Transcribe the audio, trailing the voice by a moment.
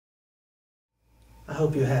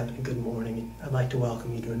hope you're having a good morning. I'd like to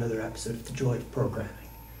welcome you to another episode of The Joy of Programming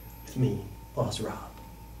with me, Boss Rob.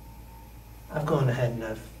 I've gone ahead and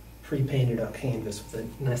I've pre-painted our canvas with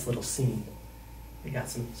a nice little scene. We got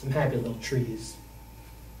some happy little trees,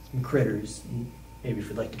 some critters, and maybe if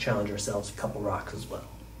we'd like to challenge ourselves, a couple rocks as well.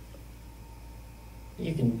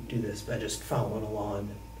 You can do this by just following along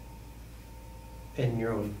and painting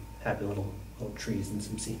your own happy little trees and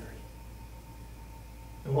some scenery.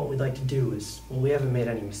 And what we'd like to do is, well, we haven't made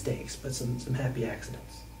any mistakes, but some happy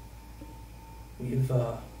accidents. We've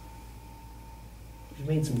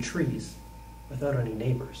made some trees without any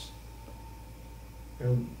neighbors.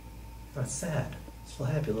 They're not sad, still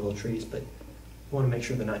happy little trees, but we want to make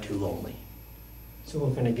sure they're not too lonely. So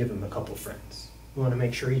we're going to give them a couple friends. We want to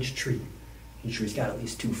make sure each tree's got at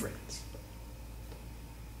least 2 friends.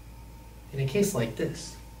 In a case like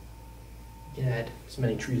this, you can add as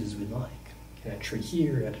many trees as we'd like. You can add a tree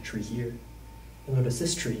here, add a tree here. You'll notice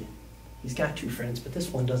this tree, he's got 2 friends, but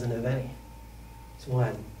this one doesn't have any. So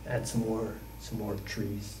we'll add some more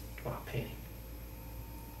trees to our painting.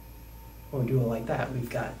 When we do it like that, we've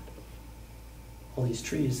got all these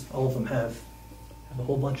trees, all of them have a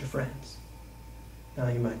whole bunch of friends. Now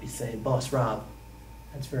you might be saying, Boss Rob,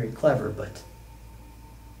 that's very clever, but,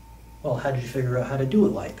 well, how did you figure out how to do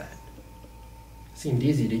it like that? It seemed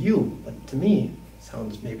easy to you, but to me, it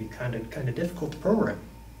sounds maybe kind of difficult to program.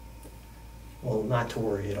 Well, not to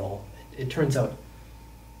worry at all. It turns out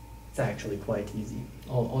it's actually quite easy.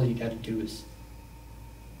 All you got to do is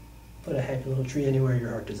put a happy little tree anywhere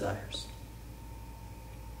your heart desires.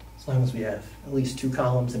 As long as we have at least 2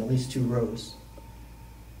 columns and at least 2 rows,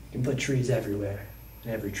 you can put trees everywhere,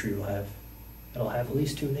 and every tree will have at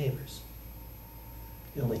least 2 neighbors.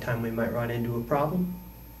 The only time we might run into a problem,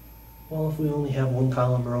 well, if we only have 1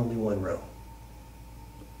 column or only 1 row.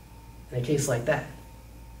 In a case like that,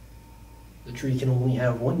 the tree can only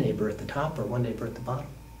have 1 neighbor at the top or 1 neighbor at the bottom.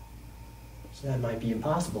 So that might be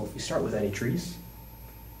impossible if we start with any trees.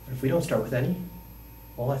 But if we don't start with any,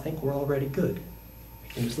 well, I think we're already good. We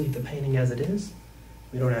can just leave the painting as it is.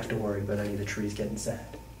 We don't have to worry about any of the trees getting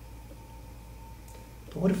sad.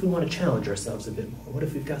 But what if we want to challenge ourselves a bit more? What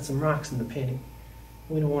if we've got some rocks in the painting?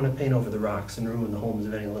 We don't want to paint over the rocks and ruin the homes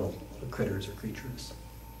of any little critters or creatures.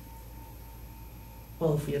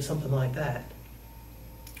 Well, if we have something like that,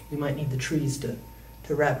 we might need the trees to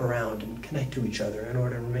wrap around and connect to each other in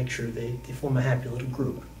order to make sure they form a happy little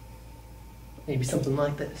group. Maybe something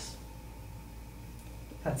like this.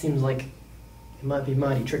 That seems like it might be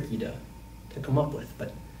mighty tricky to come up with,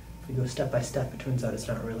 but if we go step by step, it turns out it's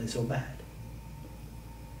not really so bad.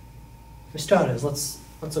 For starters, let's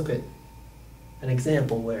look at an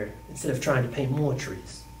example where, instead of trying to paint more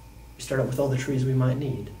trees, we start out with all the trees we might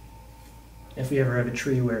need. If we ever have a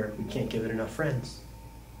tree where we can't give it enough friends,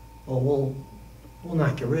 well, we'll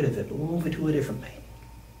not get rid of it, but we'll move it to a different painting.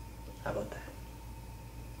 How about that?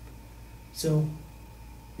 So,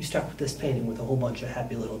 we start with this painting with a whole bunch of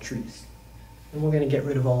happy little trees. And we're going to get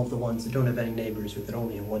rid of all of the ones that don't have any neighbors or that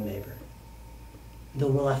only have 1 neighbor. And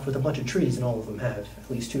then we're left with a bunch of trees and all of them have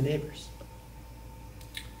at least 2 neighbors.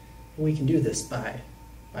 And we can do this by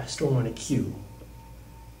storing a queue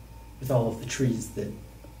with all of the trees that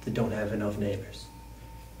don't have enough neighbors.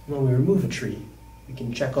 And when we remove a tree, we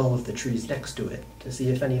can check all of the trees next to it to see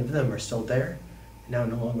if any of them are still there and now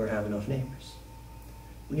no longer have enough neighbors.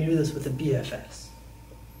 We can do this with a BFS.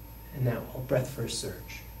 And now I'll breadth first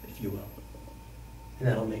search, if you will. And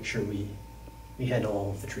that'll make sure we handle all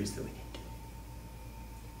of the trees that we need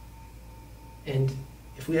to. And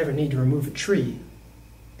if we ever need to remove a tree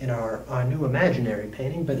in our new imaginary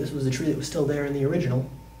painting, but this was a tree that was still there in the original,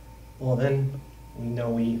 well then we know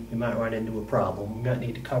we might run into a problem. We might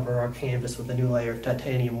need to cover our canvas with a new layer of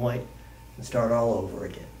titanium white and start all over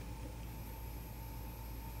again.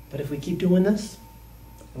 But if we keep doing this,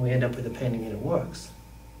 and we end up with a painting and it works,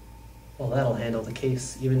 well, that'll handle the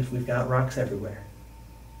case even if we've got rocks everywhere.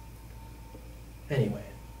 Anyway,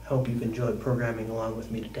 I hope you've enjoyed programming along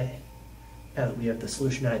with me today. Now that we have the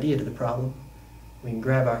solution idea to the problem, we can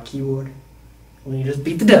grab our keyboard and we can just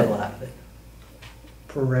beat the devil out of it.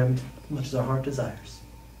 Program it as much as our heart desires.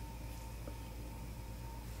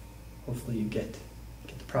 Hopefully you get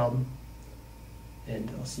the problem,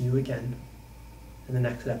 and I'll see you again in the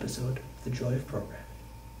next episode of The Joy of Programming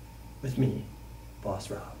with me,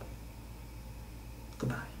 Boss Rob.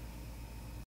 Goodbye.